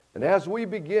And as we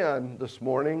begin this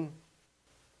morning,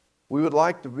 we would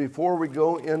like to, before we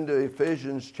go into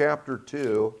Ephesians chapter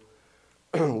 2,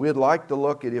 we'd like to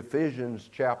look at Ephesians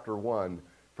chapter 1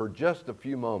 for just a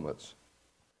few moments.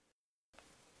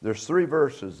 There's 3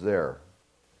 verses there.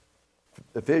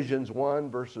 Ephesians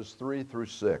 1, verses 3 through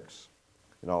 6.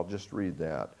 And I'll just read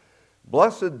that.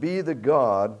 Blessed be the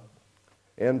God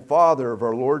and Father of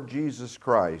our Lord Jesus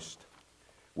Christ,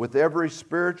 with every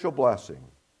spiritual blessing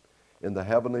in the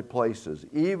heavenly places,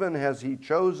 even as He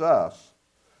chose us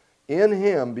in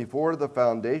Him before the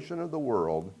foundation of the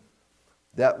world,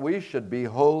 that we should be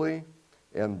holy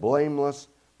and blameless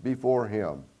before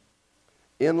Him.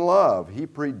 In love, He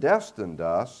predestined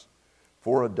us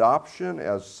for adoption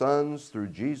as sons through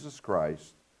Jesus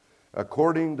Christ,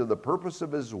 according to the purpose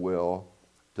of His will,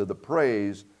 to the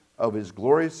praise of His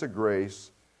glorious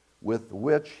grace, with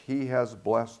which He has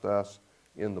blessed us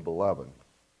in the Beloved.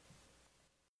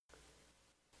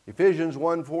 Ephesians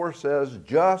 1:4 says,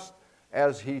 just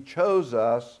as He chose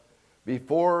us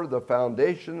before the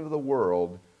foundation of the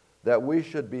world, that we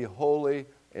should be holy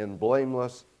and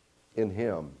blameless in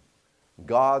Him.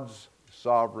 God's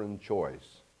sovereign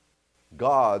choice.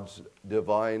 God's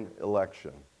divine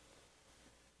election.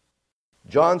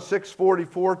 John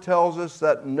 6:44 tells us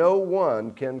that no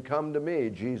one can come to me,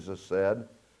 Jesus said,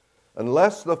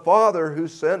 unless the Father who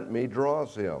sent me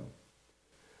draws him.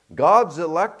 God's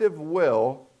elective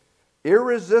will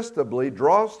irresistibly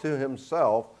draws to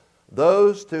Himself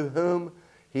those to whom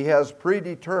He has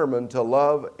predetermined to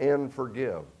love and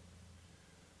forgive.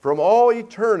 From all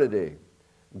eternity,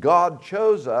 God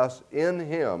chose us in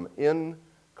Him, in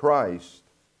Christ.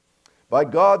 By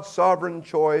God's sovereign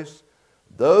choice,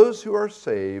 those who are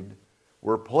saved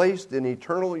were placed in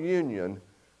eternal union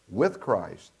with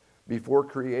Christ before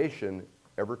creation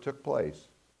ever took place.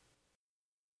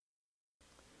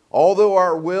 Although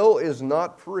our will is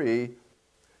not free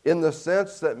in the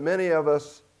sense that many of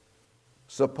us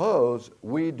suppose,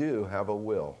 we do have a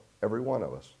will, every one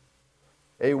of us.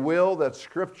 A will that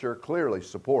Scripture clearly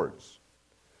supports.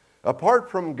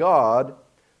 Apart from God,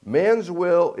 man's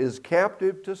will is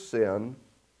captive to sin,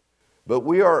 but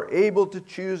we are able to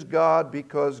choose God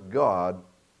because God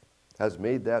has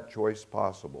made that choice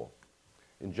possible.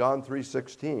 In John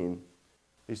 3:16,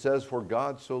 He says, for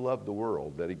God so loved the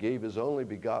world that He gave His only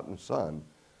begotten Son,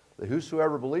 that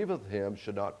whosoever believeth Him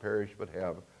should not perish but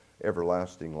have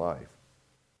everlasting life.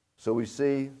 So we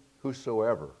see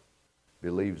whosoever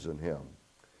believes in Him.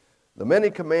 The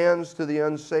many commands to the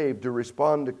unsaved to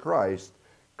respond to Christ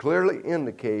clearly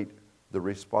indicate the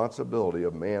responsibility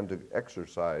of man to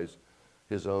exercise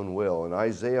his own will. In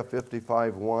Isaiah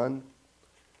 55:1,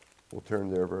 we'll turn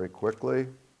there very quickly.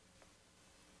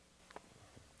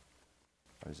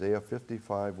 Isaiah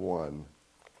 55:1.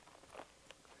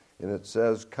 And it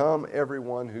says, come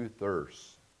everyone who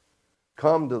thirsts,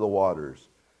 come to the waters.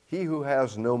 He who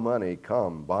has no money,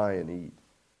 come, buy and eat.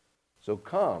 So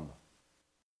come,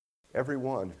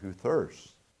 everyone who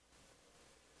thirsts.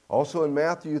 Also in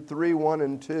Matthew 3:1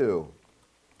 and 2,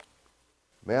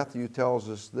 Matthew tells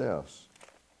us this.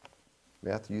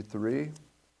 Matthew 3,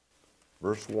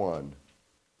 verse 1.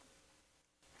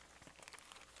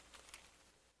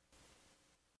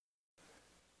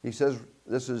 He says,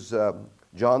 this is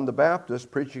John the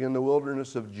Baptist preaching in the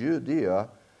wilderness of Judea.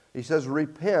 He says,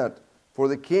 repent, for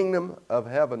the kingdom of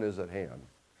heaven is at hand.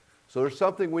 So there's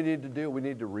something we need to do. We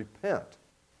need to repent.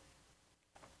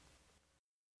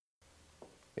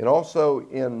 And also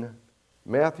in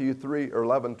Matthew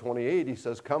 11:28, He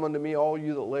says, come unto me, all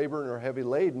you that labor and are heavy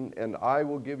laden, and I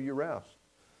will give you rest.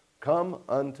 Come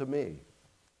unto me.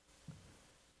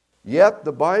 Yet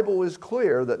the Bible is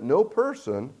clear that no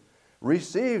person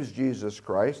receives Jesus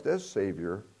Christ as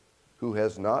Savior who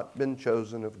has not been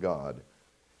chosen of God.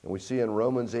 And we see in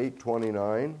Romans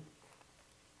 8:29,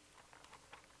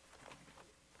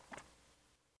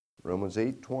 Romans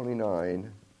 8:29,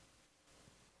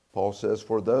 Paul says,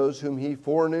 for those whom He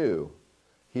foreknew,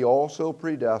 He also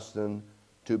predestined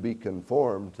to be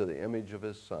conformed to the image of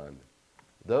His Son.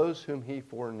 Those whom He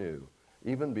foreknew,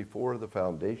 even before the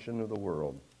foundation of the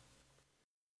world.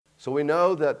 So we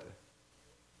know that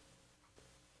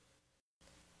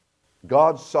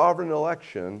God's sovereign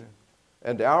election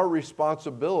and our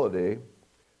responsibility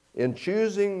in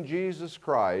choosing Jesus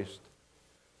Christ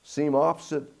seem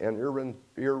opposite and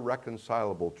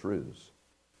irreconcilable truths.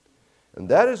 And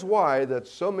that is why that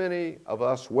so many of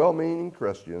us well-meaning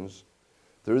Christians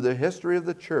through the history of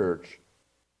the church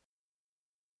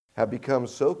have become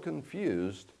so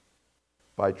confused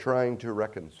by trying to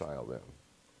reconcile them.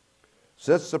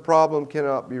 Since the problem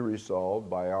cannot be resolved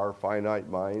by our finite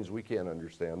minds, we can't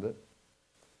understand it.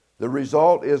 The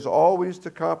result is always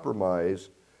to compromise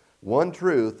one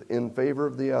truth in favor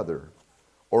of the other,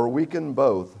 or weaken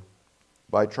both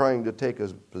by trying to take a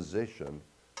position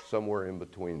somewhere in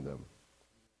between them.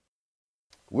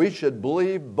 We should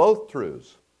believe both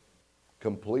truths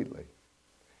completely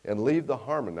and leave the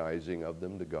harmonizing of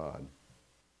them to God.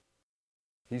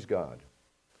 He's God.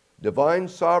 Divine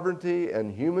sovereignty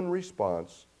and human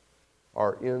response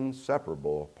are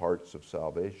inseparable parts of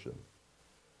salvation.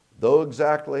 Though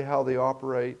exactly how they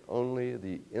operate, only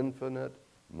the infinite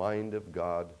mind of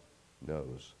God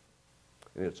knows.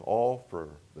 And it's all for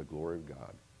the glory of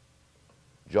God.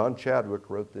 John Chadwick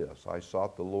wrote this: I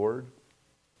sought the Lord,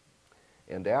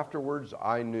 and afterwards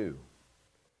I knew.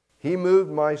 He moved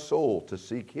my soul to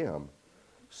seek him,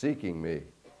 seeking me.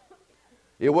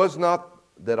 It was not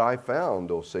that I found,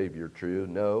 O Savior true,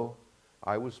 no,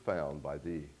 I was found by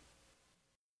thee.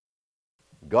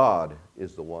 God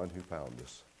is the one who found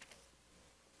us.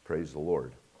 Praise the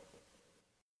Lord.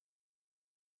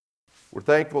 We're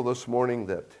thankful this morning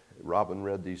that Robin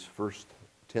read these first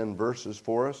 10 verses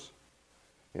for us.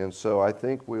 And so I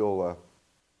think we'll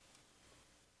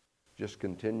just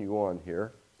continue on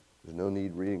here. There's no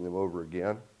need reading them over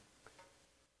again.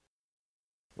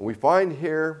 And we find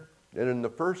here that in the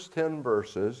first 10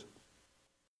 verses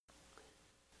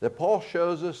that Paul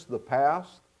shows us the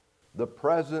past, the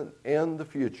present, and the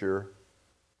future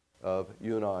of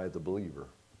you and I, the believer.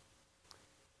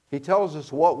 He tells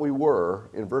us what we were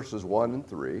in verses 1 and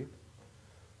 3.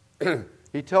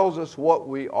 He tells us what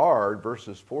we are in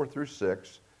verses 4 through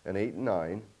 6 and 8 and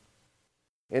 9.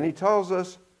 And he tells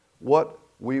us what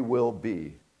we will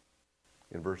be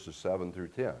in verses 7 through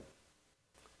 10.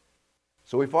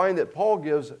 So we find that Paul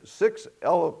gives six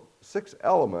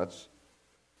elements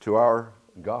to our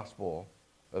gospel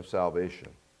of salvation.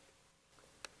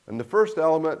 And the first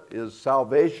element is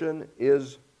salvation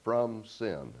is from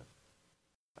sin,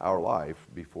 our life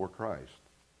before Christ.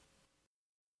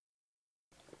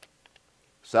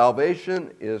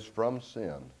 Salvation is from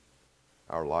sin,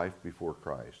 our life before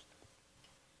Christ.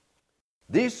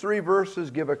 These 3 verses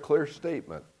give a clear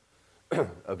statement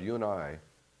of you and I,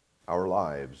 our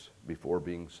lives before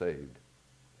being saved.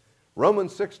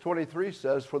 Romans 6:23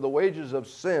 says, for the wages of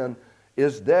sin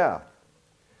is death.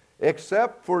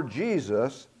 Except for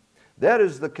Jesus, that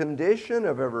is the condition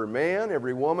of every man,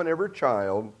 every woman, every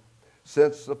child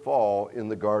since the fall in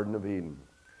the Garden of Eden.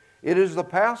 It is the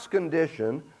past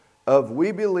condition of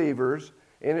we believers,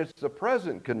 and it's the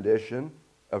present condition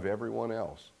of everyone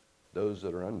else, those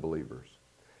that are unbelievers.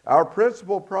 Our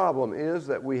principal problem is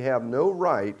that we have no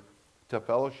right to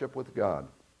fellowship with God,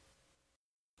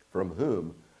 from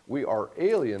whom we are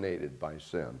alienated by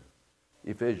sin.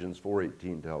 Ephesians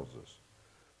 4:18 tells us.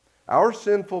 Our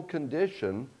sinful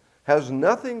condition has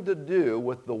nothing to do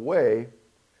with the way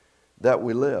that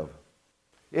we live.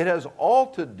 It has all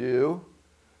to do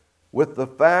with the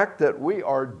fact that we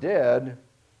are dead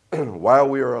while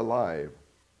we are alive.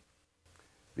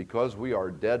 Because we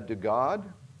are dead to God,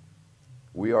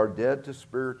 we are dead to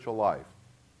spiritual life.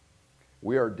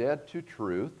 We are dead to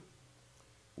truth.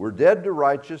 We're dead to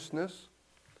righteousness.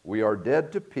 We are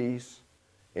dead to peace.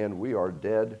 And we are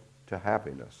dead to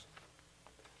happiness.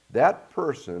 That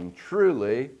person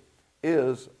truly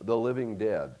is the living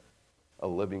dead, a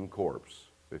living corpse,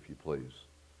 if you please.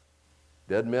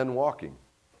 Dead men walking.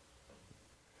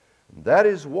 That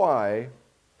is why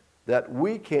that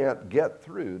we can't get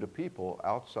through to people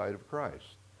outside of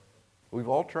Christ. We've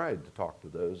all tried to talk to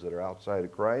those that are outside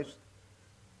of Christ.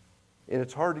 And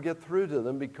it's hard to get through to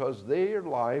them because their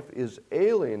life is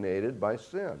alienated by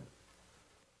sin.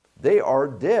 They are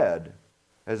dead,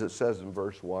 as it says in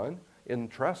verse 1, in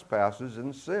trespasses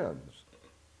and sins.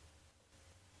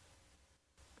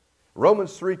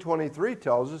 Romans 3:23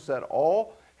 tells us that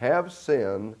all have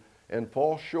sinned and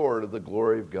fall short of the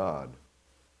glory of God.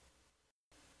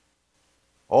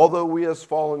 Although we as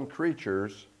fallen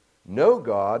creatures know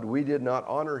God, we did not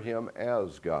honor him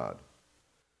as God.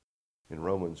 In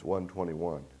Romans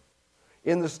 1:21.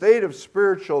 In the state of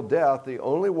spiritual death, the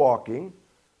only walking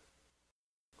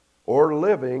or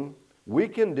living we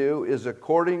can do is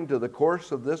according to the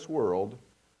course of this world,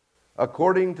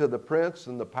 according to the prince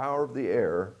and the power of the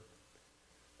air,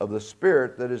 of the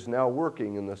spirit that is now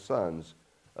working in the sons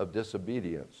of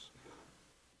disobedience.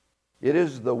 It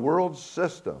is the world's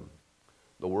system,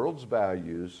 the world's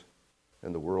values,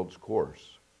 and the world's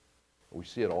course. We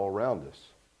see it all around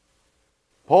us.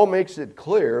 Paul makes it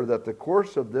clear that the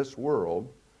course of this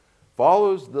world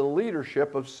follows the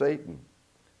leadership of Satan,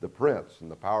 the prince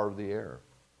and the power of the air.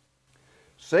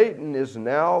 Satan is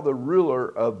now the ruler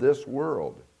of this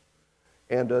world,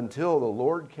 and until the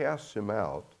Lord casts him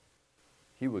out,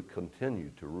 he would continue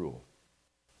to rule.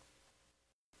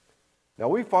 Now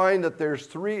we find that there's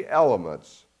three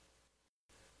elements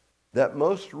that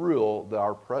most rule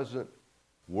our present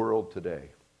world today.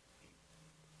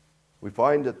 We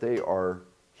find that they are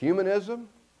humanism,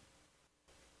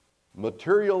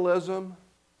 materialism,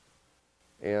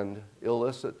 and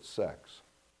illicit sex.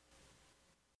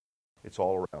 It's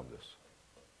all around us.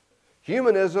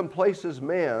 Humanism places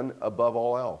man above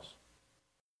all else.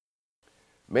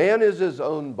 Man is his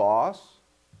own boss.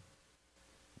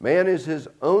 Man is his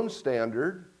own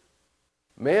standard.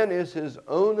 Man is his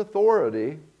own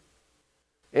authority.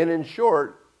 And in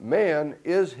short, man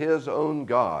is his own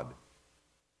God.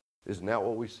 Isn't that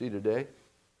what we see today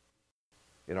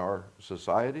in our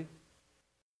society?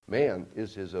 Man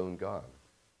is his own God.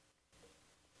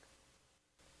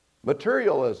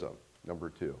 Materialism, number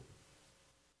two.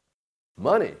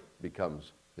 Money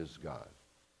becomes his God.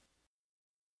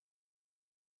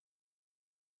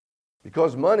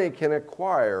 Because money can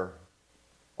acquire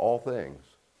all things.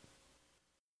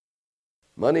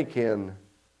 Money can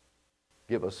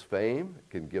give us fame, it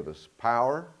can give us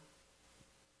power.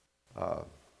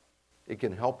 It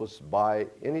can help us buy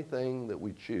anything that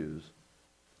we choose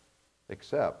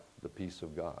except the peace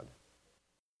of God.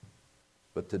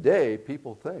 But today,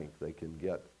 people think they can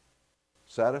get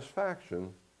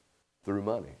satisfaction through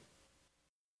money.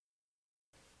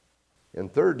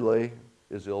 And thirdly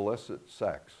is illicit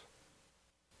sex.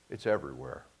 It's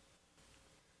everywhere.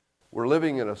 We're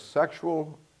living in a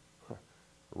sexual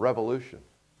revolution.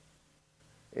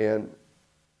 And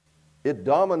it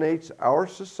dominates our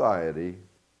society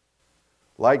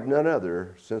like none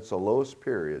other since the lowest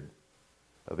period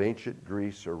of ancient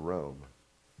Greece or Rome.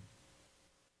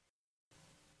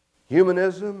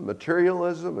 Humanism,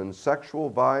 materialism, and sexual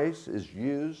vice is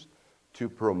used to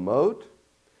promote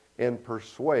and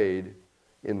persuade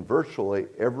in virtually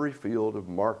every field of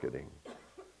marketing,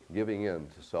 giving in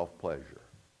to self-pleasure.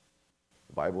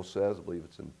 The Bible says, I believe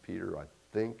it's in Peter, I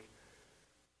think,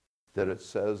 that it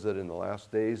says that in the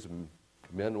last days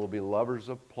men will be lovers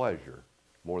of pleasure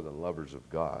more than lovers of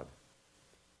God.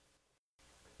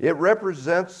 It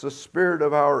represents the spirit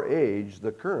of our age,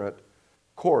 the current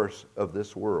course of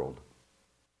this world.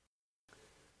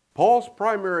 Paul's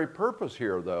primary purpose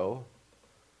here, though,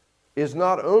 is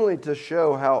not only to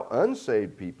show how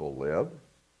unsaved people live,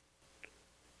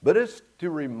 but it's to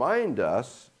remind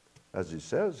us, as he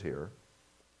says here,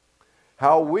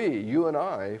 how we, you and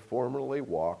I, formerly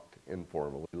walked and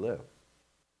formerly lived.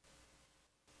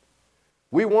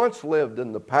 We once lived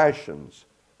in the passions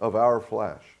of our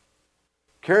flesh,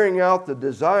 carrying out the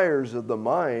desires of the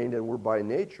mind, and were by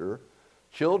nature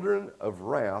children of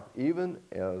wrath, even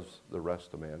as the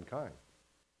rest of mankind.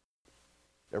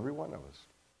 Every one of us.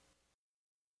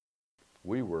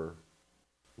 We were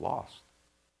lost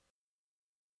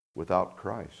without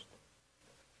Christ.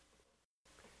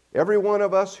 Every one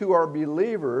of us who are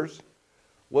believers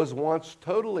was once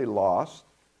totally lost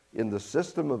in the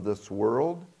system of this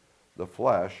world, the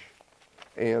flesh,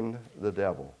 and the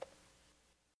devil.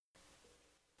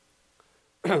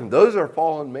 Those are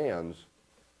fallen man's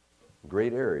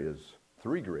great areas,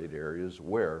 three great areas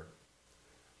where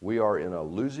we are in a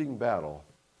losing battle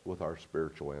with our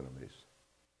spiritual enemies.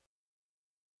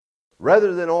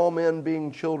 Rather than all men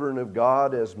being children of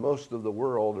God, as most of the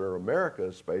world, or America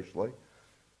especially,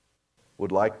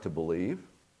 would like to believe,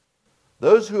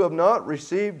 those who have not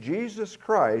received Jesus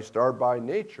Christ are by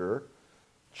nature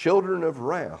children of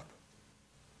wrath.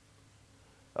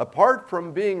 Apart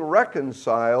from being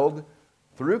reconciled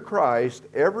through Christ,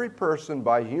 every person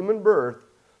by human birth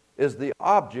is the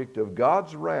object of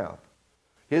God's wrath,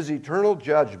 His eternal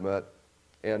judgment,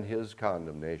 and His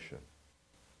condemnation.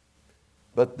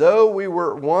 But though we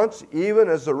were once even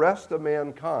as the rest of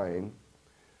mankind,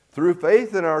 through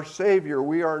faith in our Savior,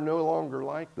 we are no longer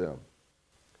like them.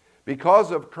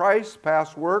 Because of Christ's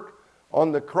past work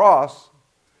on the cross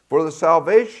for the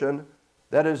salvation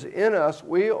that is in us,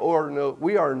 we are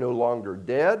no longer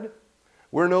dead,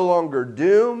 we're no longer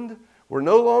doomed, we're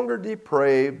no longer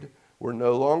depraved, we're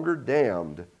no longer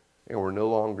damned, and we're no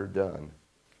longer done.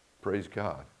 Praise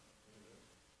God.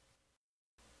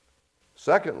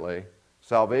 Secondly,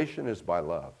 salvation is by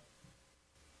love.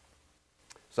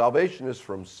 Salvation is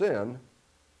from sin,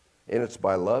 and it's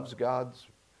by love.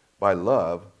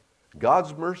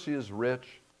 God's mercy is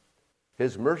rich,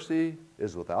 His mercy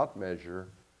is without measure,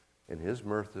 and His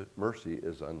mercy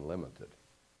is unlimited.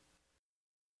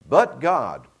 But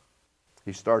God,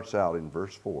 he starts out in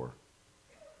verse 4,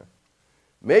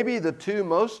 maybe the two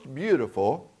most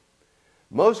beautiful,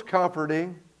 most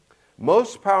comforting,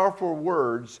 most powerful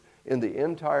words in the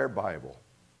entire Bible.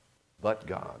 But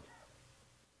God.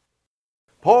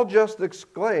 Paul just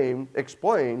explained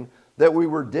that we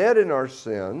were dead in our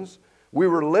sins. We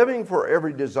were living for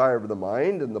every desire of the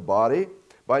mind and the body,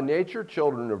 by nature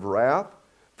children of wrath,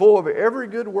 full of every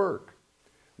good work.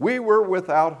 We were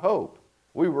without hope.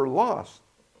 We were lost.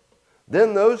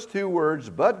 Then those two words,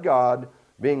 but God,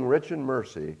 being rich in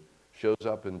mercy, shows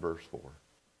up in verse 4.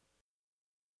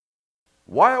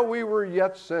 While we were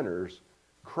yet sinners,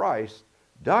 Christ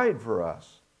died for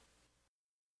us.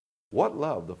 What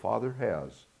love the Father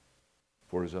has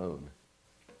for his own.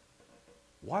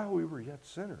 While we were yet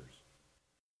sinners,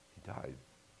 he died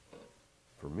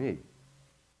for me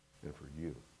and for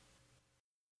you.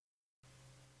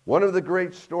 One of the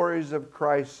great stories of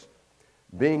Christ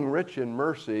being rich in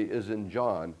mercy is in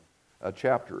John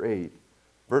chapter 8,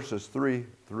 verses 3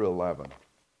 through 11.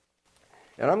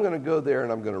 And I'm going to go there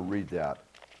and I'm going to read that.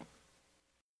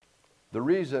 The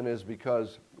reason is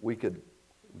because we could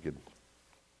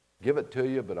give it to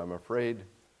you, but I'm afraid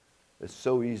it's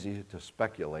so easy to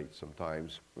speculate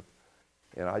sometimes.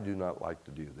 And I do not like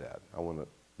to do that. I want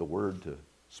the Word to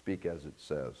speak as it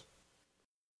says.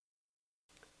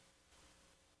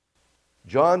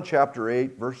 John chapter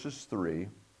 8, verses 3.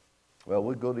 Well,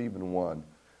 we'll go to even 1.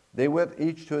 They went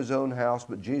each to his own house,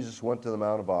 but Jesus went to the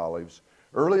Mount of Olives.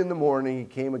 Early in the morning, he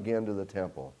came again to the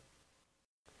temple.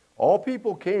 All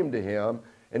people came to him,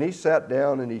 and he sat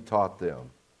down and he taught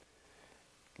them.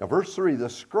 Now, verse 3, the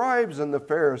scribes and the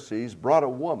Pharisees brought a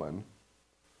woman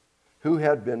who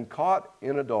had been caught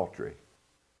in adultery.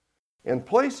 And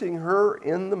placing her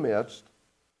in the midst,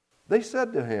 they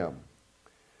said to him,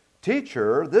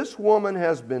 Teacher, this woman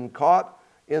has been caught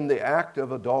in the act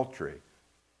of adultery.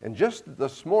 And just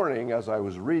this morning, as I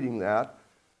was reading that,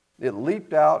 it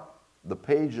leaped out the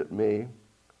page at me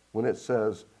when it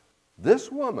says,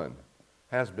 this woman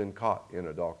has been caught in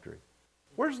adultery.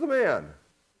 Where's the man?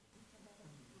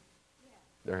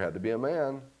 There had to be a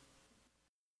man.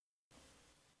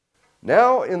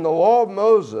 Now, in the law of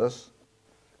Moses,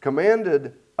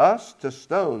 commanded us to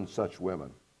stone such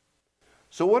women.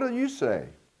 So what do you say?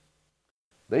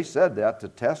 They said that to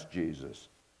test Jesus,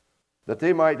 that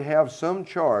they might have some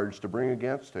charge to bring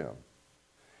against him.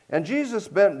 And Jesus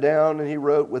bent down and he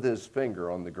wrote with his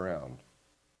finger on the ground.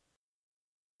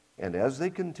 And as they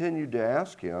continued to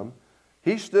ask him,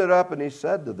 he stood up and he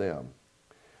said to them,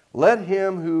 Let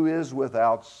him who is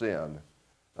without sin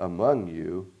among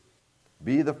you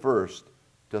be the first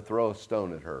to throw a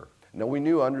stone at her. Now we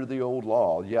knew under the old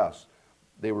law, yes,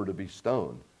 they were to be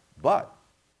stoned. But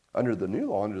under the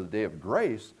new law, under the day of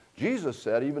grace, Jesus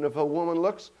said even if a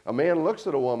man looks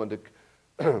at a woman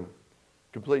to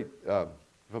complete, if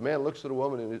a man looks at a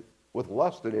woman with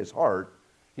lust in his heart,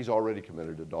 he's already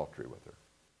committed adultery with her.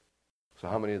 So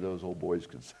how many of those old boys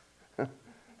could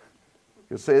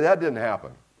say that didn't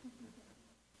happen?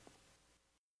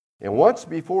 And once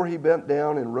before he bent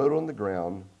down and wrote on the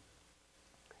ground,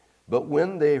 but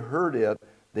when they heard it,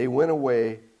 they went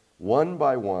away one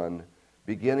by one,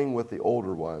 beginning with the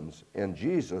older ones, and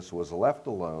Jesus was left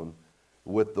alone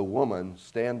with the woman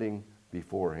standing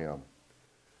before him.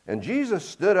 And Jesus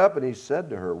stood up and he said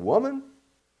to her, Woman,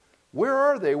 where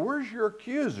are they? Where's your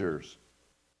accusers?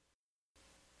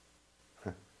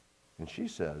 And she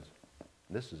says,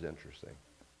 this is interesting.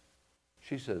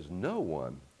 She says, No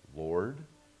one, Lord.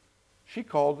 She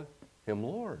called him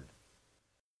Lord.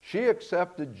 She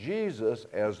accepted Jesus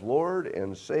as Lord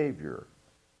and Savior.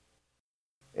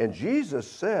 And Jesus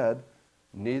said,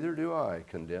 Neither do I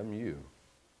condemn you.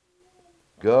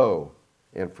 Go,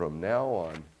 and from now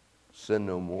on, sin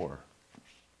no more.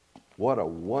 What a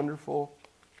wonderful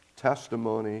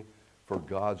testimony for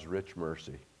God's rich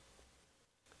mercy.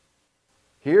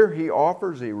 Here he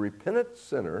offers a repentant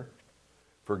sinner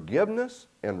forgiveness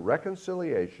and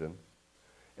reconciliation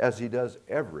as he does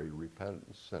every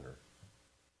repentant sinner.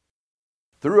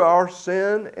 Through our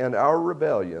sin and our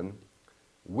rebellion,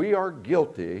 we are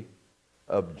guilty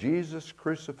of Jesus'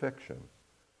 crucifixion.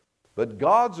 But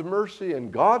God's mercy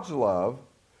and God's love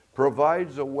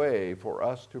provides a way for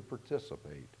us to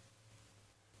participate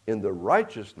in the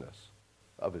righteousness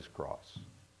of his cross.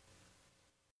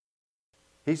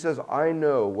 He says, I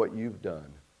know what you've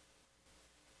done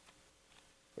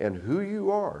and who you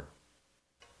are.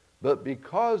 But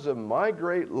because of my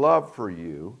great love for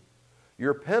you,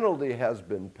 your penalty has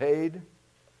been paid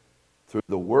through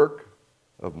the work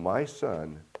of my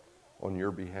Son on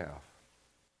your behalf.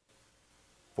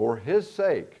 For his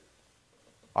sake,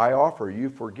 I offer you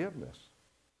forgiveness.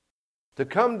 To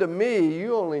come to me,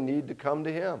 you only need to come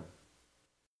to him.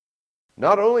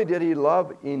 Not only did he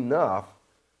love enough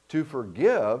to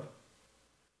forgive,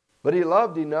 but he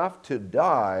loved enough to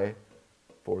die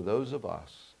for those of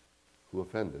us who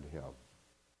offended him.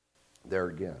 There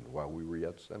again, while we were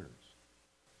yet sinners,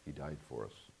 he died for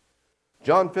us.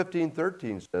 John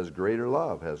 15:13 says, greater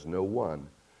love has no one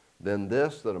than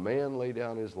this, that a man lay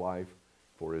down his life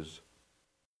for his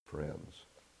friends.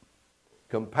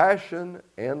 Compassion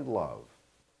and love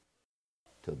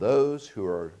to those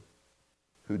who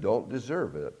don't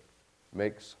deserve it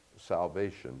makes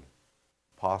salvation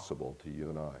possible to you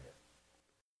and I.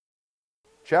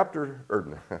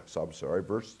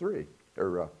 Verse 3,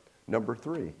 number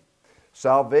 3.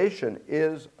 Salvation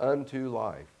is unto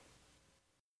life.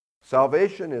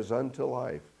 Salvation is unto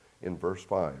life in verse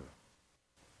 5.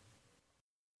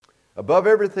 Above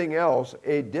everything else,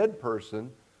 a dead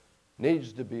person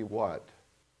needs to be what?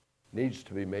 Needs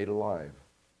to be made alive.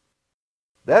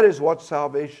 That is what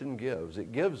salvation gives.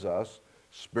 It gives us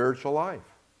spiritual life.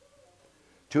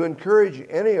 To encourage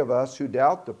any of us who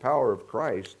doubt the power of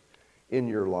Christ in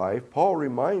your life, Paul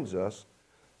reminds us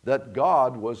that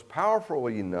God was powerful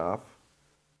enough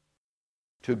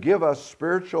to give us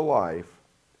spiritual life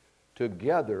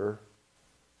together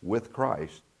with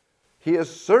Christ. He is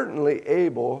certainly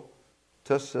able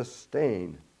to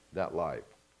sustain that life.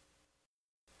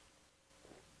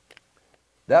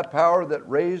 That power that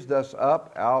raised us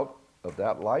up out of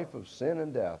that life of sin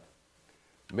and death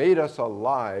made us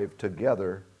alive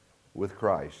together with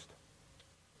Christ.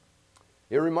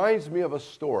 It reminds me of a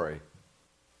story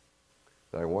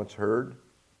that I once heard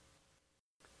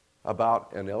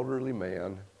about an elderly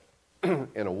man and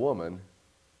a woman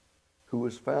who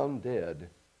was found dead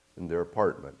in their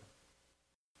apartment.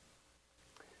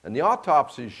 And the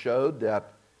autopsy showed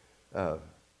that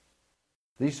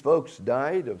these folks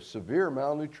died of severe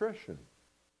malnutrition.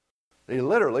 They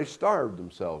literally starved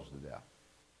themselves to death.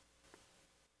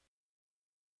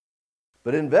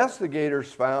 But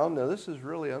investigators found, now this is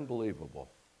really unbelievable,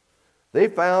 they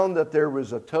found that there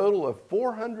was a total of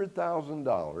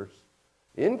 $400,000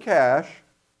 in cash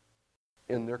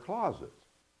in their closets,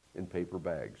 in paper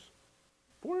bags.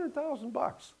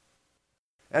 $400,000.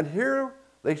 And here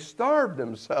they starved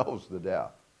themselves to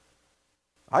death.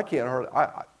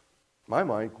 My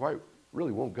mind quite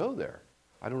really won't go there.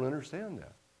 I don't understand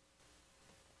that.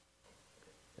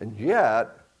 And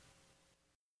yet,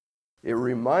 it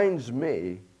reminds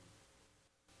me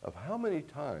of how many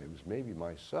times, maybe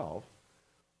myself,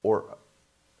 or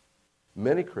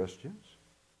many Christians,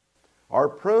 are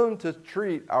prone to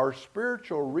treat our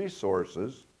spiritual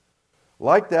resources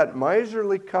like that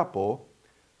miserly couple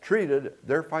treated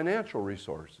their financial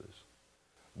resources.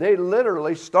 They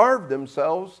literally starved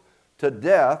themselves to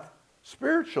death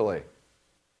spiritually.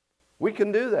 We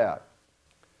can do that.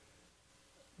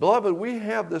 Beloved, we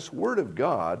have this Word of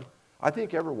God. I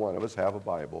think every one of us have a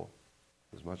Bible,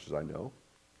 as much as I know.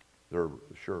 They're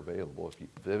sure available.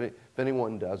 If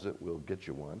anyone doesn't, we'll get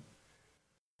you one.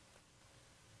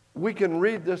 We can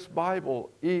read this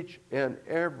Bible each and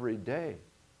every day.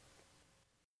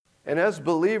 And as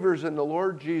believers in the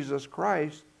Lord Jesus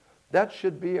Christ, that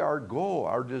should be our goal,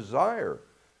 our desire.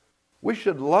 We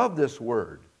should love this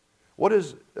Word. What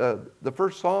is the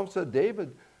first Psalm said?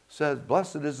 David says,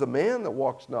 blessed is the man that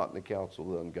walks not in the counsel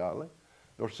of the ungodly,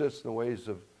 nor sits in the ways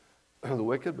of the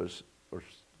wicked, or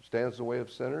stands in the way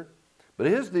of sinners. But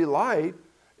his delight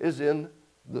is in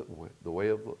the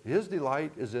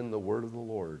delight is in the word of the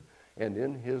Lord, and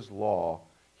in his law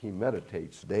he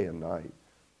meditates day and night.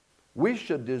 We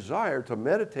should desire to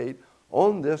meditate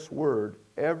on this word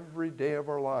every day of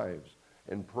our lives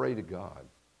and pray to God.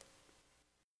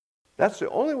 That's the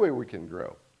only way we can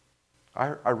grow.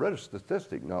 I read a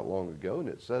statistic not long ago, and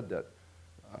it said that,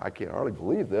 I can't hardly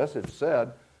believe this, it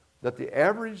said that the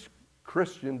average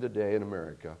Christian today in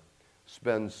America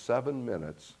spends 7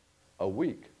 minutes a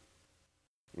week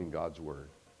in God's Word.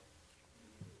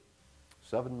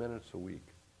 7 minutes a week.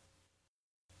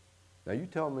 Now you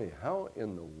tell me, how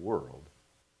in the world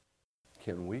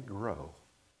can we grow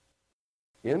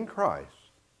in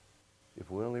Christ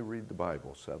if we only read the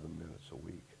Bible 7 minutes a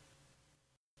week?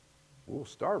 We'll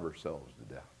starve ourselves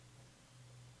to death.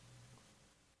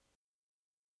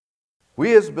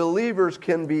 We as believers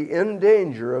can be in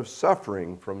danger of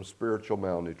suffering from spiritual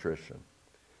malnutrition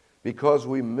because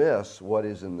we miss what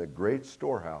is in the great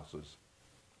storehouses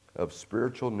of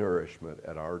spiritual nourishment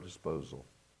at our disposal.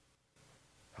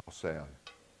 How sad.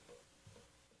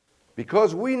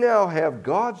 Because we now have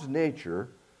God's nature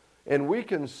and we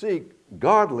can seek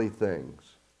godly things,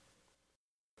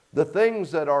 the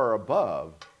things that are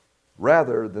above,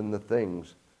 rather than the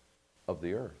things of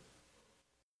the earth.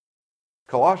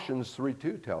 Colossians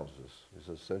 3:2 tells us, it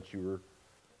says, since you were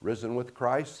risen with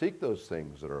Christ, seek those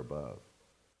things that are above.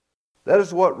 That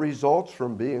is what results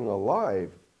from being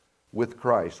alive with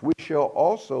Christ. We shall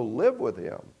also live with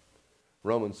him.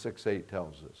 Romans 6:8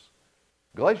 tells us.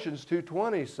 Galatians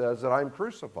 2:20 says that I'm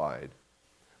crucified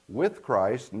with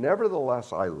Christ,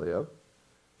 nevertheless I live,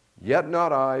 yet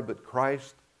not I, but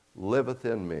Christ liveth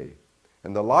in me.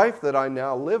 And the life that I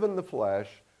now live in the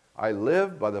flesh, I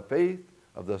live by the faith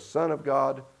of the Son of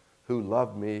God who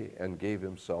loved me and gave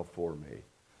himself for me.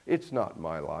 It's not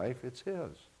my life, it's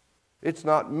his. It's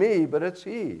not me, but it's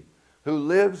he who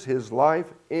lives his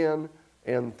life in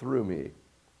and through me.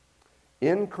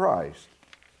 In Christ,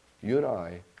 you and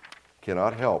I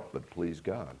cannot help but please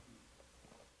God.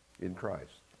 In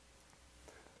Christ.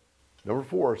 Number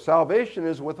 4, salvation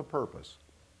is with a purpose.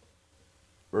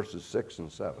 Verses 6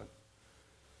 and 7.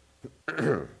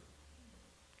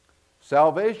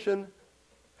 Salvation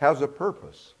has a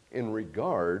purpose in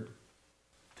regard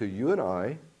to you and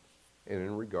I and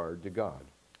in regard to God.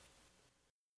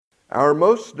 Our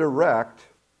most direct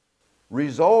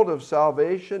result of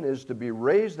salvation is to be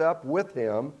raised up with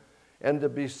him and to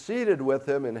be seated with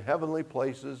him in heavenly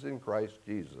places in Christ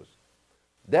Jesus.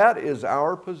 That is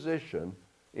our position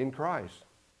in Christ.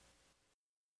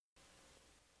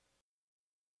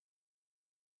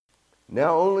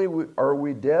 Not only are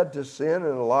we dead to sin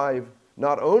and alive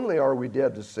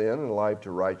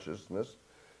to righteousness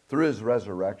through his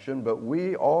resurrection, but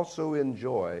we also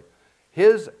enjoy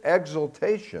his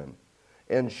exaltation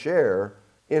and share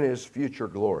in his future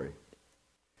glory.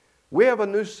 We have a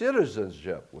new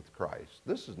citizenship with Christ.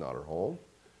 This is not our home.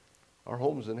 Our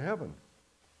home's in heaven.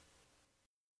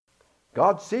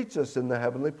 God seats us in the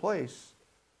heavenly place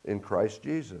in Christ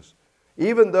Jesus.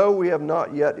 Even though we have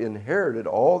not yet inherited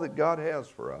all that God has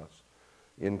for us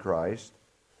in Christ,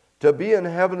 to be in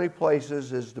heavenly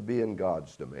places is to be in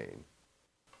God's domain.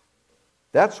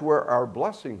 That's where our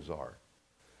blessings are.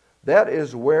 That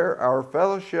is where our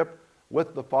fellowship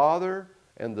with the Father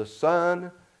and the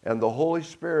Son and the Holy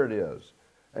Spirit is.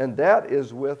 And that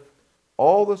is with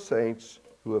all the saints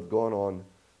who have gone on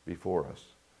before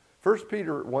us. 1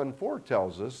 Peter 1:4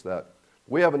 tells us that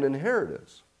we have an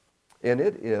inheritance, and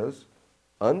it is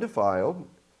undefiled,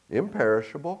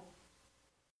 imperishable,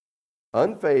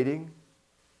 unfading,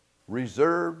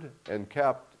 reserved, and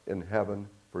kept in heaven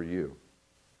for you.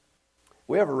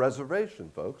 We have a reservation,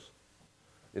 folks,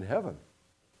 in heaven,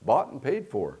 bought and paid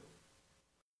for.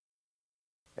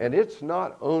 And it's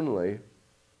not only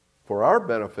for our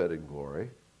benefit and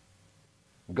glory.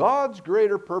 God's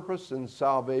greater purpose in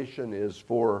salvation is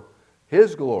for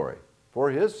his glory, for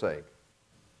his sake,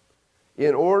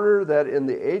 in order that in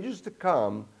the ages to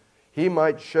come he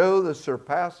might show the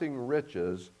surpassing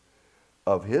riches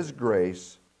of his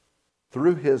grace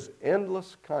through his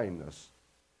endless kindness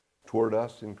toward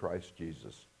us in Christ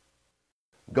Jesus.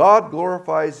 God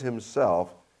glorifies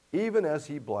himself even as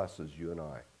he blesses you and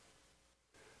I.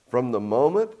 From the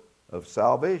moment of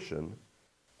salvation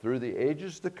through the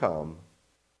ages to come,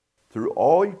 through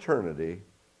all eternity,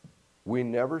 we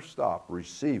never stop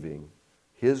receiving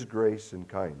his grace and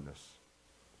kindness.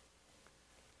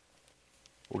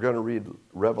 We're going to read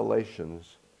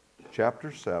Revelations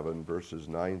chapter 7, verses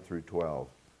 9 through 12.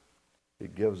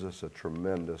 It gives us a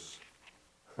tremendous,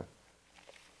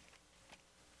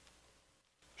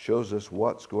 shows us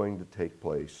what's going to take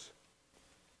place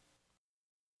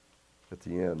at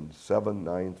the end, 7,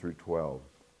 9 through 12.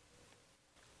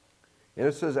 And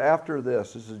it says, after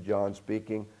this is John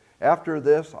speaking, after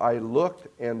this I looked,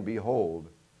 and behold,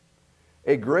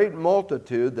 a great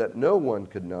multitude that no one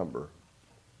could number,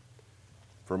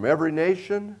 from every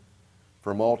nation,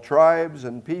 from all tribes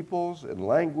and peoples and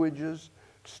languages,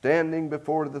 standing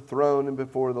before the throne and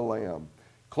before the Lamb,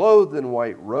 clothed in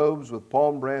white robes with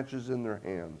palm branches in their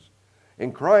hands,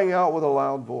 and crying out with a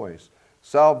loud voice,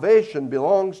 salvation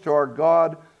belongs to our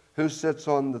God who sits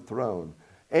on the throne,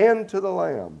 and to the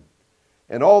Lamb.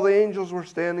 And all the angels were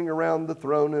standing around the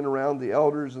throne and around the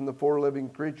elders and the four living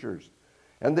creatures.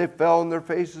 And they fell on their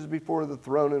faces before the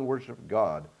throne and worshiped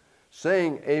God,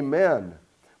 saying, Amen.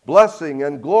 Blessing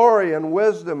and glory and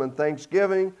wisdom and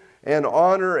thanksgiving and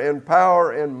honor and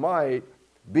power and might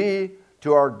be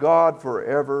to our God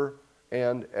forever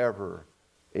and ever.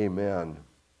 Amen.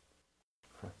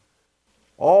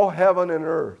 All heaven and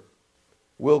earth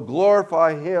will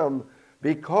glorify him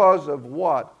because of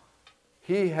what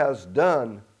he has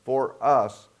done for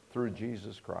us through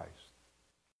Jesus Christ.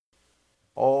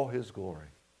 All his glory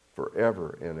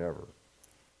forever and ever.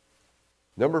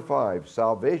 Number 5,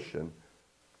 salvation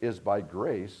is by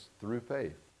grace through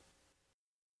faith.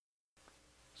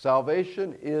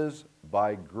 Salvation is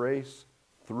by grace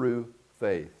through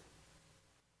faith.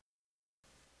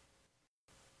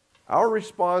 Our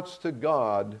response to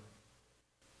God's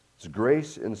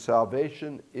grace in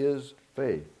salvation is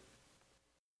faith.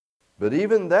 But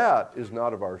even that is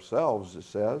not of ourselves, it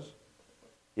says.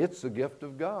 It's the gift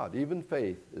of God. Even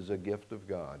faith is a gift of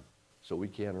God, so we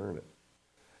can't earn it.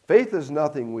 Faith is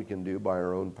nothing we can do by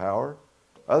our own power.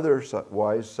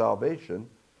 Otherwise, salvation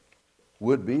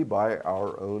would be by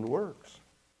our own works.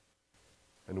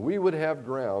 And we would have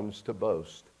grounds to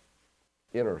boast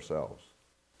in ourselves.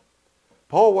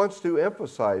 Paul wants to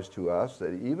emphasize to us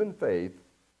that even faith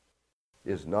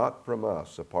is not from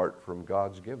us apart from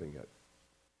God's giving it.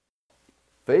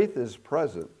 Faith is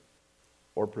present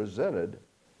or presented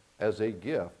as a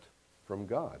gift from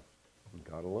God, and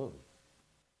God alone.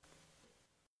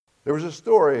 There was a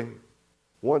story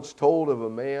once told of a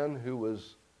man who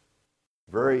was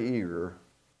very eager,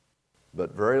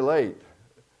 but very late,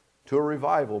 to a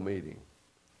revival meeting.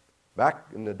 Back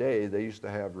in the day, they used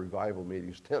to have revival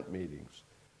meetings, tent meetings,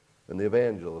 and the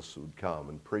evangelists would come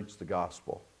and preach the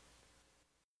gospel.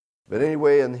 But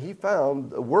anyway, and he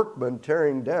found a workman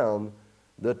tearing down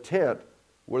the tent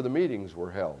where the meetings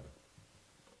were held.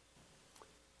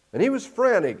 And he was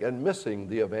frantic and missing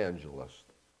the evangelist.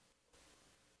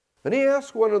 And he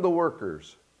asked one of the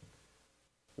workers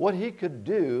what he could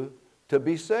do to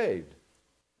be saved.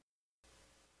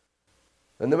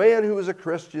 And the man who was a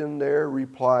Christian there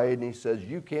replied, and he says,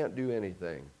 "You can't do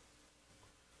anything.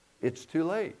 It's too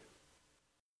late."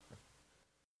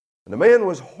 And the man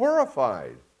was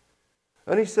horrified.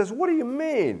 And he says, "What do you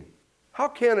mean? How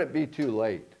can it be too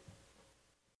late?"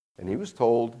 And he was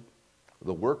told,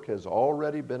 "The work has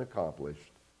already been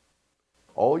accomplished.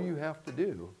 All you have to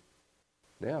do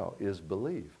now is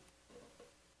believe.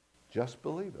 Just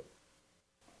believe it."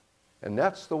 And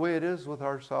that's the way it is with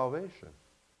our salvation.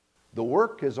 The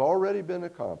work has already been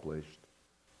accomplished.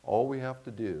 All we have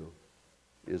to do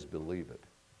is believe it.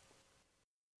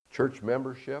 Church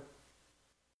membership,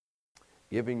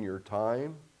 giving your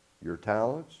time, your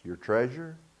talents, your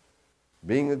treasure,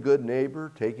 being a good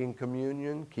neighbor, taking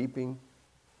communion, keeping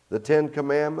the 10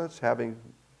 Commandments,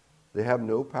 they have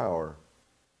no power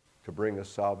to bring us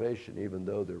salvation, even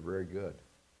though they're very good,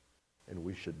 and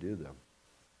we should do them.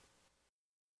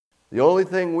 The only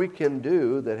thing we can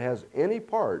do that has any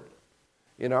part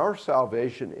in our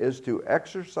salvation is to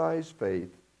exercise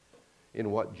faith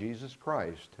in what Jesus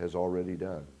Christ has already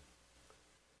done.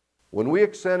 When we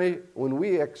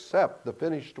accept the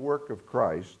finished work of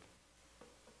Christ,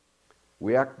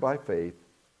 we act by faith,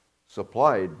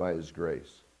 supplied by His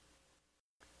grace.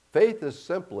 Faith is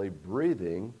simply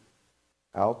breathing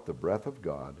out the breath of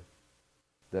God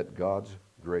that God's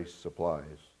grace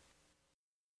supplies.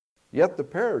 Yet the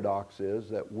paradox is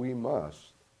that we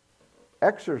must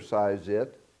exercise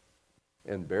it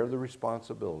and bear the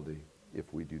responsibility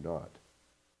if we do not.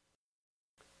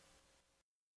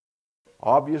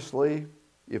 Obviously,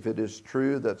 if it is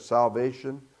true that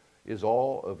salvation is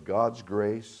all of God's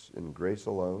grace and grace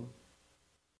alone,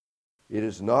 it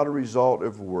is not a result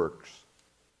of works.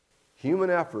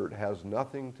 Human effort has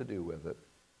nothing to do with it.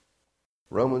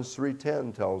 Romans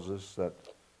 3:10 tells us that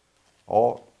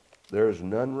there is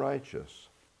none righteous,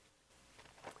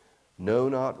 no,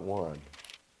 not one.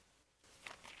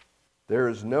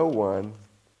 There's none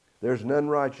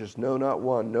righteous, no, not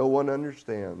one. No one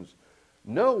understands.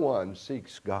 No one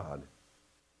seeks God.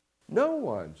 No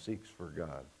one seeks for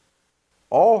God.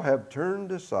 All have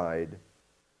turned aside.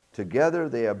 Together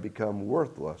they have become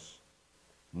worthless.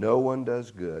 No one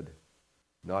does good,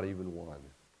 not even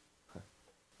one.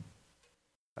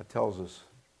 That tells us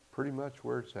pretty much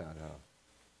where it's at, huh?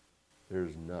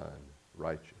 There's none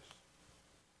righteous.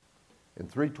 And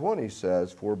 3:20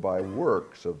 says, "For by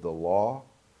works of the law,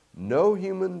 no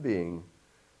human being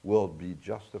will be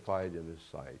justified in His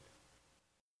sight.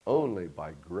 Only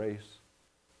by grace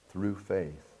through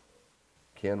faith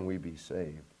can we be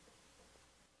saved."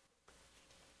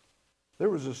 There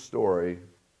was a story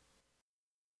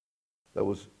that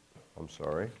was,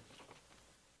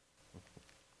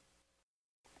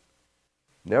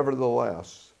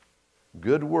 Nevertheless,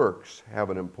 good works have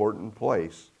an important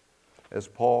place, as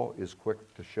Paul is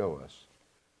quick to show us.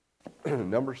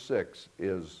 Number 6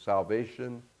 is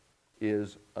salvation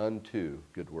is unto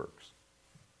good works.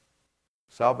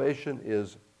 Salvation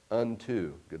is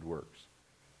unto good works.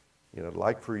 I'd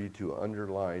like for you to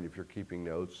underline, if you're keeping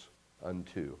notes,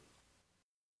 unto.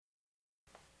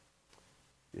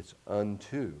 It's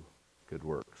unto good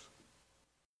works.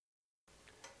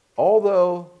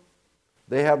 Although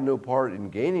they have no part in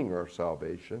gaining our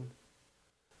salvation,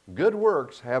 good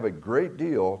works have a great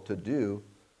deal to do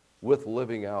with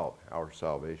living out our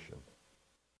salvation.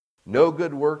 No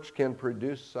good works can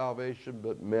produce salvation,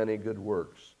 but many good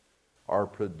works are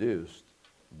produced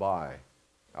by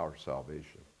our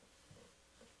salvation.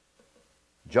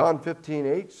 John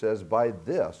 15:8 says, "By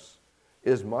this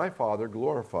is my Father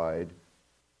glorified,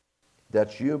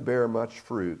 that you bear much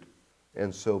fruit,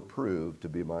 and so prove to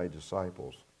be my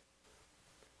disciples.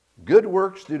 Good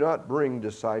works do not bring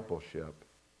discipleship,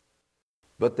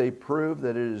 but they prove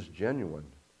that it is genuine.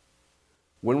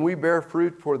 When we bear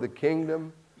fruit for the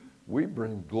kingdom, we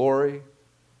bring glory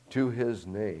to His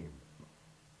name.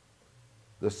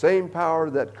 The same power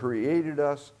that created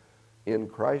us in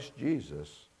Christ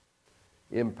Jesus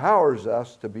empowers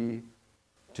us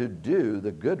to do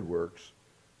the good works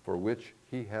for which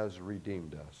He has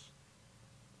redeemed us.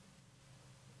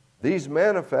 These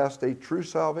manifest a true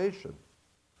salvation,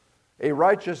 a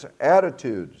righteous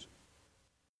attitudes,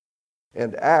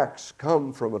 and acts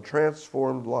come from a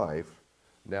transformed life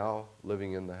now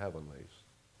living in the heavenlies.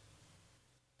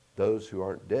 Those who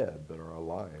aren't dead but are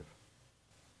alive.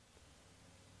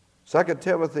 2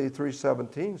 Timothy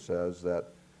 3:17 says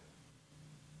that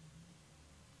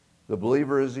the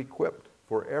believer is equipped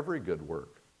for every good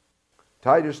work.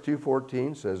 Titus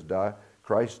 2:14 says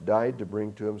Christ died to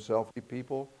bring to Himself a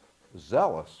people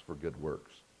zealous for good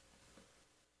works.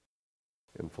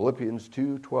 In Philippians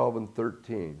 2:12 and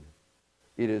 13,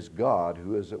 it is God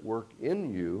who is at work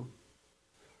in you,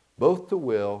 both to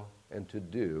will and to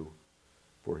do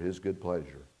for His good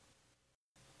pleasure.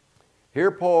 Here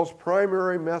Paul's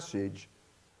primary message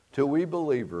to we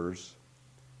believers,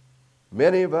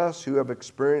 many of us who have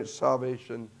experienced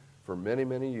salvation for many,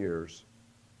 many years,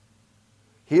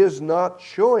 he is not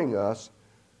showing us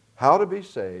how to be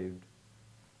saved.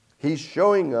 He's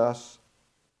showing us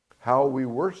how we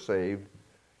were saved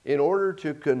in order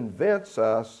to convince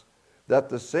us that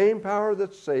the same power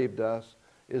that saved us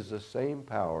is the same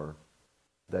power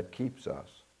that keeps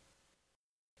us.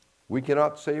 We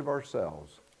cannot save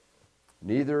ourselves.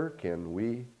 Neither can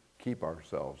we keep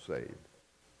ourselves saved.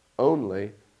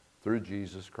 Only through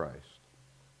Jesus Christ.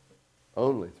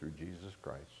 Only through Jesus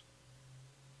Christ.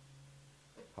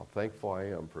 How thankful I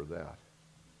am for that.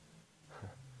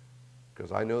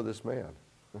 Because I know this man.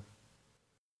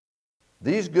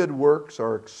 These good works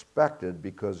are expected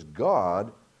because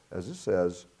God, as it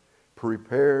says,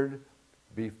 prepared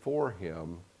before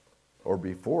Him or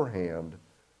beforehand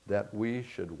that we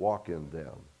should walk in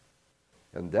them.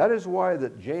 And that is why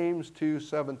that James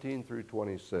 2:17 through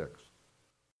 26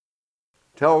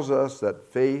 tells us that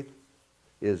faith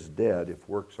is dead if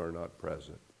works are not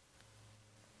present.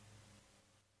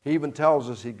 He even tells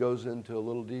us, he goes into a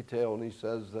little detail and he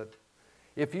says that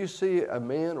if you see a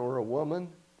man or a woman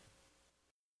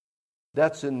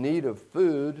that's in need of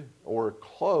food or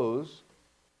clothes,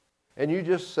 and you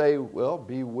just say, well,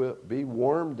 be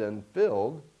warmed and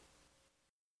filled,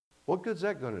 what good's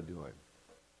that going to do him?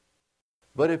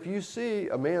 But if you see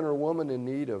a man or woman in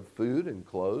need of food and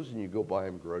clothes, and you go buy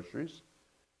him groceries,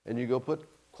 and you go put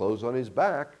clothes on his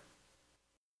back,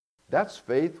 that's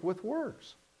faith with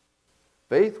works.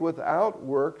 Faith without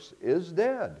works is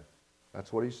dead.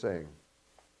 That's what he's saying.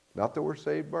 Not that we're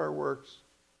saved by our works,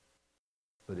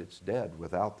 but it's dead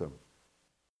without them.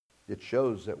 It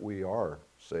shows that we are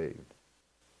saved.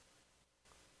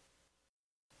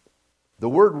 The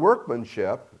word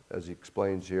workmanship, as he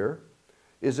explains here,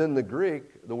 is in the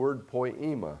Greek the word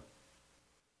poema,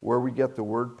 where we get the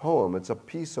word poem. It's a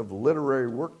piece of literary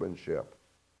workmanship.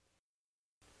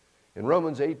 In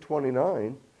Romans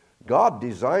 8:29, God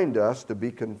designed us to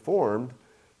be conformed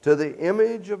to the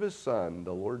image of His Son,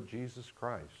 the Lord Jesus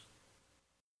Christ.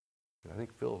 And I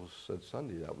think Phil said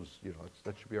Sunday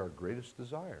that should be our greatest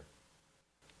desire,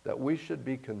 that we should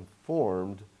be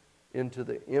conformed into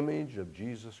the image of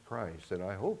Jesus Christ. And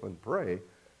I hope and pray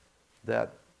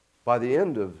that by the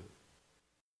end of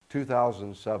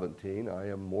 2017, I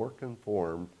am more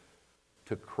conformed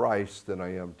to Christ than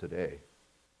I am today.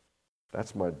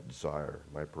 That's my desire,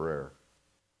 my prayer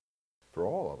for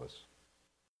all of us.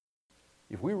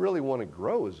 If we really want to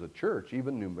grow as a church,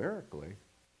 even numerically,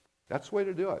 that's the way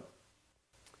to do it.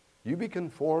 You be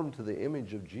conformed to the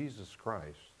image of Jesus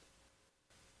Christ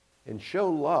and show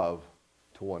love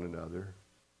to one another.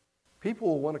 People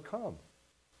will want to come.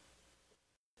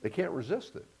 They can't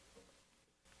resist it.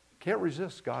 Can't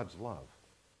resist God's love.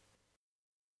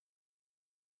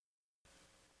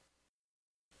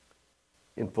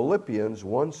 In Philippians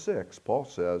 1:6, Paul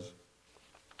says,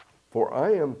 "For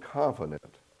I am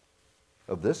confident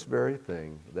of this very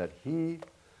thing, that He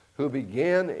who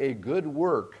began a good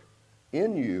work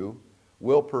in you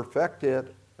will perfect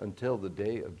it until the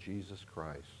day of Jesus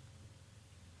Christ."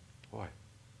 Boy,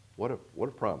 what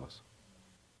a promise.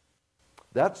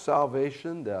 That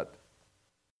salvation that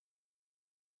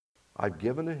I've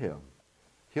given to Him,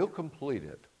 He'll complete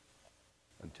it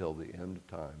until the end of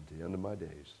time, the end of my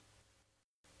days.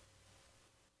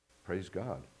 Praise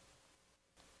God.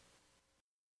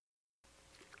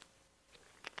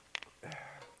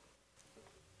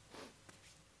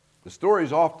 The story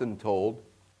is often told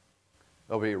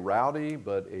of a rowdy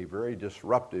but a very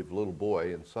disruptive little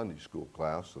boy in Sunday school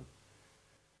class. And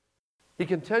he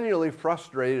continually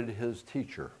frustrated his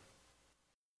teacher.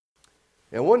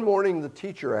 And one morning the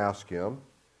teacher asked him,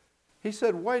 he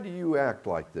said, "Why do you act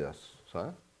like this,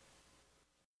 son?"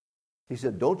 He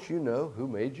said, "Don't you know who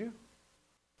made you?"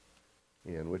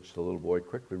 In which the little boy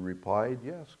quickly replied,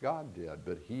 "Yes, God did,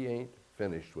 but he ain't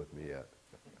finished with me yet."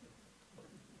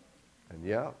 And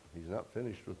yeah, he's not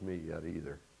finished with me yet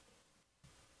either.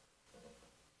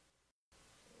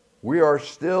 We are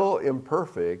still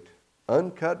imperfect,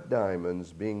 uncut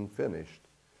diamonds being finished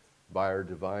by our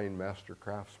divine master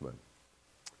craftsman.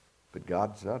 But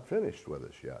God's not finished with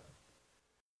us yet.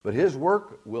 But his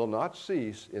work will not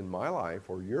cease in my life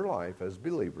or your life as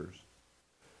believers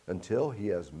until he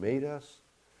has made us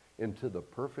into the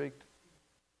perfect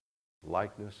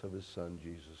likeness of his Son,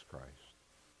 Jesus Christ.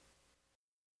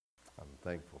 I'm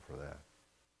thankful for that.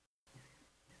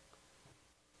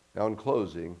 Now, in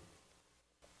closing,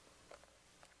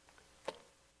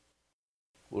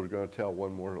 we're going to tell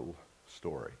one more little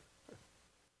story.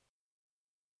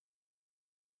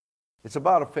 It's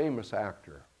about a famous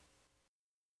actor.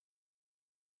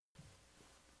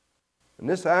 And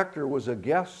this actor was a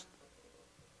guest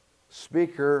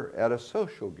speaker at a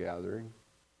social gathering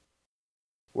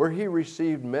where he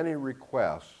received many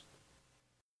requests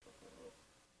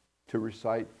to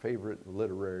recite favorite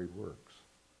literary works.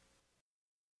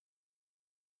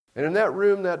 And in that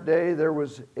room that day, there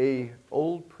was an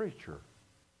old preacher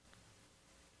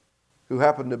who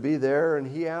happened to be there, and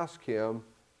he asked him,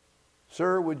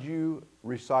 "Sir, would you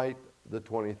recite the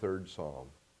 23rd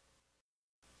Psalm?"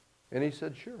 And he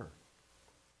said, "Sure,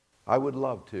 I would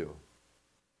love to."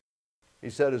 He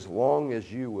said, "As long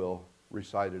as you will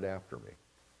recite it after me."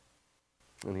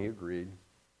 And he agreed.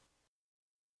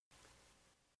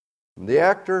 And the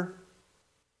actor,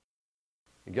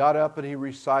 he got up and he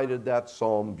recited that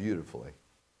psalm beautifully,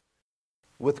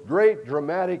 with great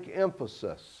dramatic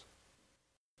emphasis,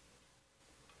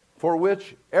 for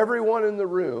which everyone in the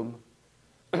room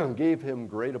gave him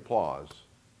great applause.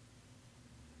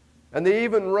 And they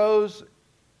even rose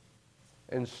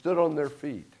and stood on their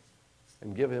feet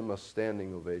and give him a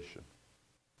standing ovation.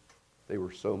 They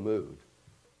were so moved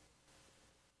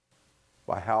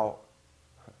by how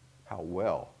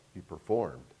well he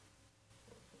performed.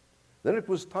 Then it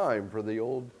was time for the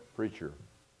old preacher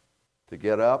to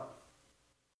get up,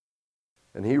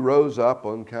 and he rose up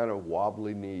on kind of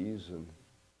wobbly knees, and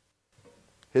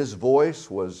his voice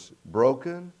was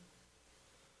broken,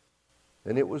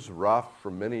 and it was rough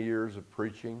from many years of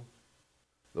preaching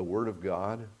the Word of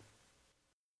God.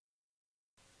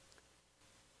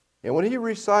 And when he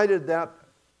recited that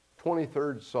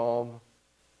 23rd Psalm,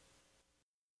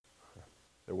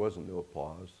 there wasn't no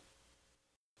applause.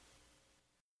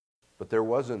 But there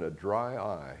wasn't a dry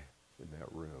eye in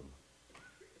that room.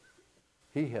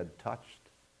 He had touched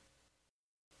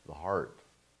the heart.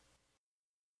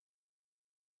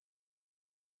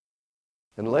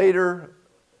 And later,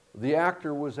 the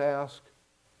actor was asked,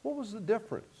 "What was the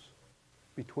difference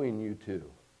between you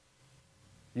two?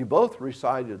 You both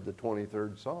recited the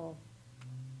 23rd Psalm,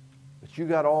 but you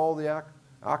got all the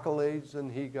accolades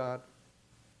and he got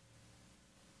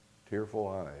tearful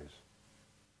eyes."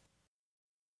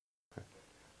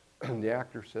 And the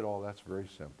actor said, "Oh, that's very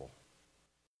simple."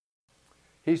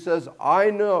 He says, "I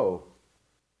know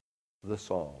the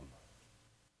psalm,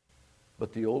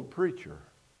 but the old preacher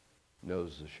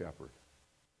knows the shepherd."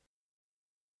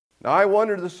 Now, I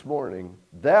wonder this morning,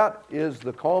 that is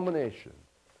the culmination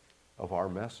of our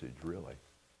message, really.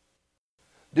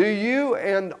 Do you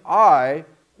and I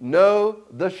know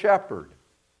the shepherd?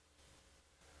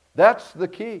 That's the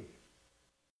key.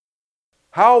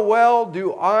 How well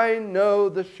do I know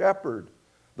the shepherd,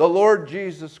 the Lord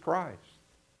Jesus Christ?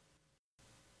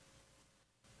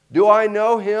 Do I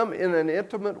know him in an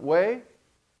intimate way?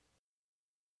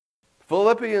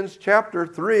 Philippians chapter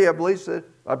 3, I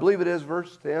believe it is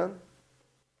verse 10,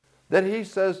 that he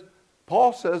says,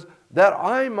 Paul says, that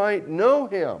I might know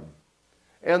him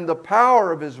and the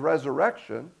power of his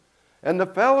resurrection and the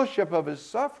fellowship of his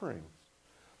sufferings,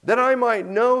 that I might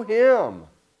know him.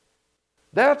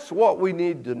 That's what we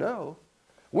need to know.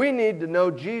 We need to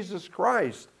know Jesus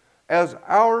Christ as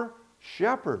our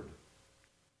shepherd.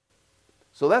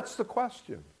 So that's the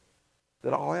question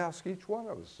that I'll ask each one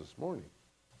of us this morning.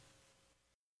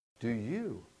 Do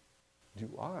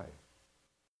I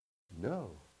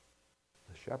know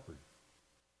the shepherd?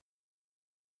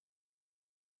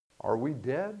 Are we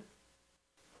dead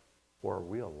or are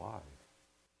we alive?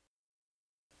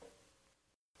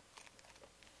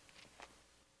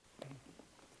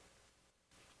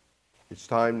 It's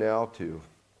time now to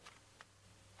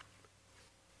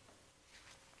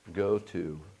go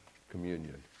to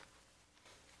communion.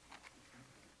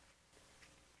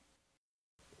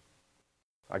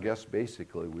 I guess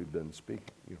basically we've been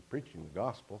preaching the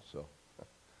gospel, so.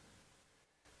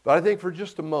 But I think for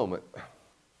just a moment,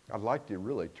 I'd like to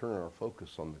really turn our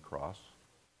focus on the cross.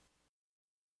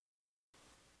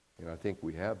 And I think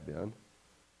we have been.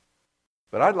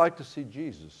 But I'd like to see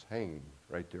Jesus hanging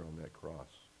right there on that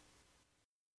cross.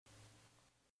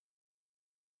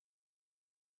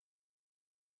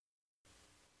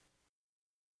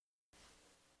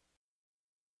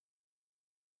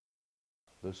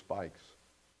 Those spikes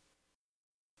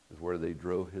is where they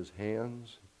drove his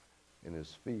hands and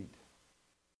his feet.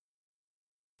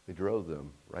 They drove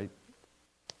them right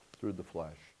through the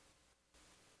flesh.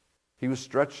 He was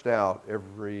stretched out,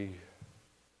 every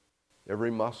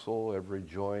muscle, every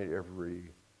joint, every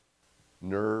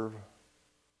nerve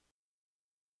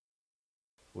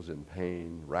was in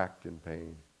pain, racked in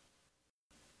pain.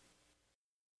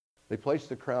 They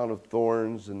placed a crown of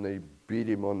thorns and they beat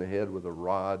him on the head with a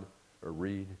rod or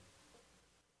reed.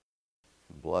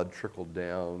 And blood trickled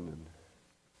down, and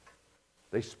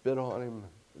they spit on him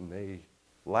and they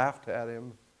laughed at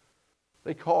him.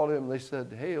 They called him, they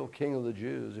said, "Hail, King of the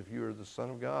Jews, if you are the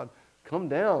Son of God, come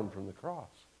down from the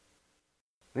cross."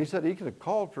 And he said he could have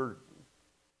called for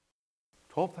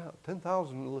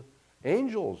 10,000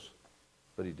 angels,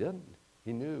 but he didn't.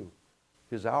 He knew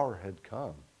his hour had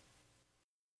come.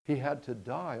 He had to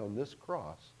die on this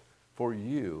cross for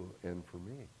you and for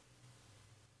me.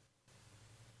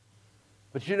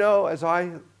 But you know, as I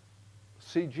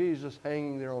see Jesus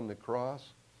hanging there on the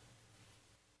cross,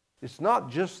 it's not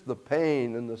just the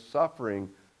pain and the suffering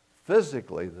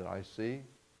physically that I see.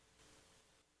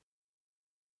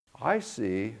 I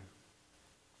see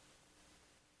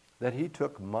that he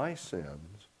took my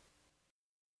sins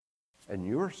and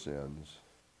your sins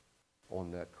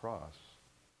on that cross.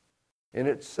 And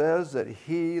it says that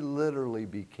he literally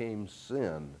became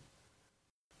sin.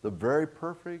 The very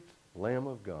perfect Lamb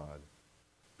of God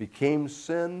became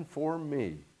sin for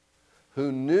me,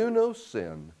 who knew no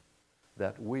sin,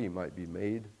 that we might be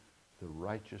made the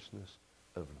righteousness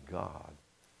of God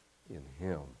in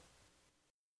him.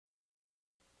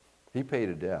 He paid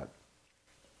a debt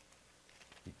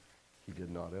he did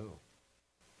not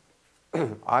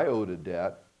owe. I owed a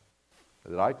debt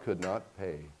that I could not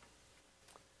pay.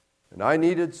 And I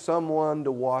needed someone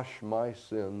to wash my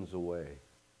sins away.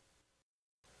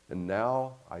 And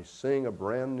now I sing a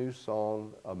brand new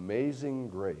song, Amazing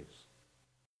Grace.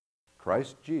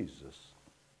 Christ Jesus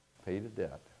paid a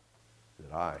debt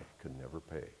that I could never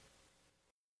pay.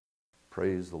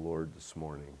 Praise the Lord this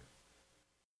morning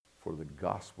for the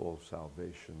gospel of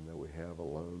salvation that we have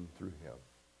alone through him.